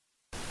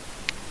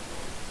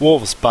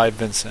Wolves by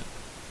Vincent.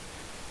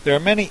 There are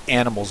many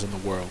animals in the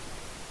world,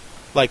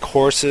 like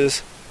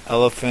horses,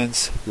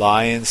 elephants,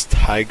 lions,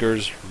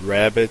 tigers,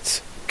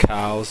 rabbits,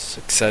 cows,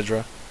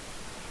 etc.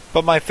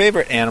 But my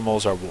favorite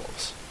animals are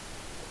wolves.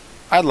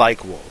 I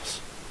like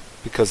wolves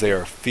because they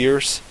are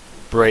fierce,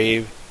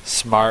 brave,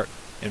 smart,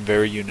 and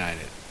very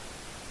united.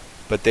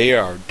 But they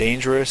are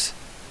dangerous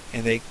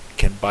and they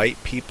can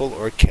bite people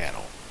or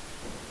cattle.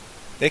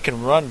 They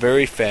can run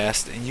very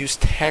fast and use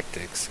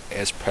tactics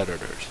as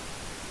predators.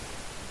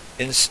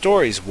 In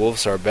stories,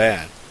 wolves are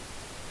bad,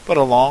 but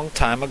a long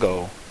time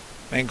ago,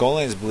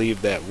 Mongolians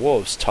believed that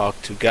wolves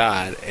talked to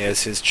God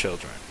as his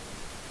children.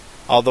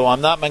 Although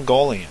I'm not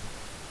Mongolian,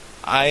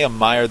 I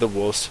admire the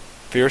wolf's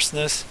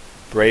fierceness,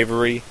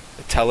 bravery,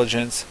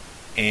 intelligence,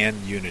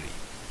 and unity.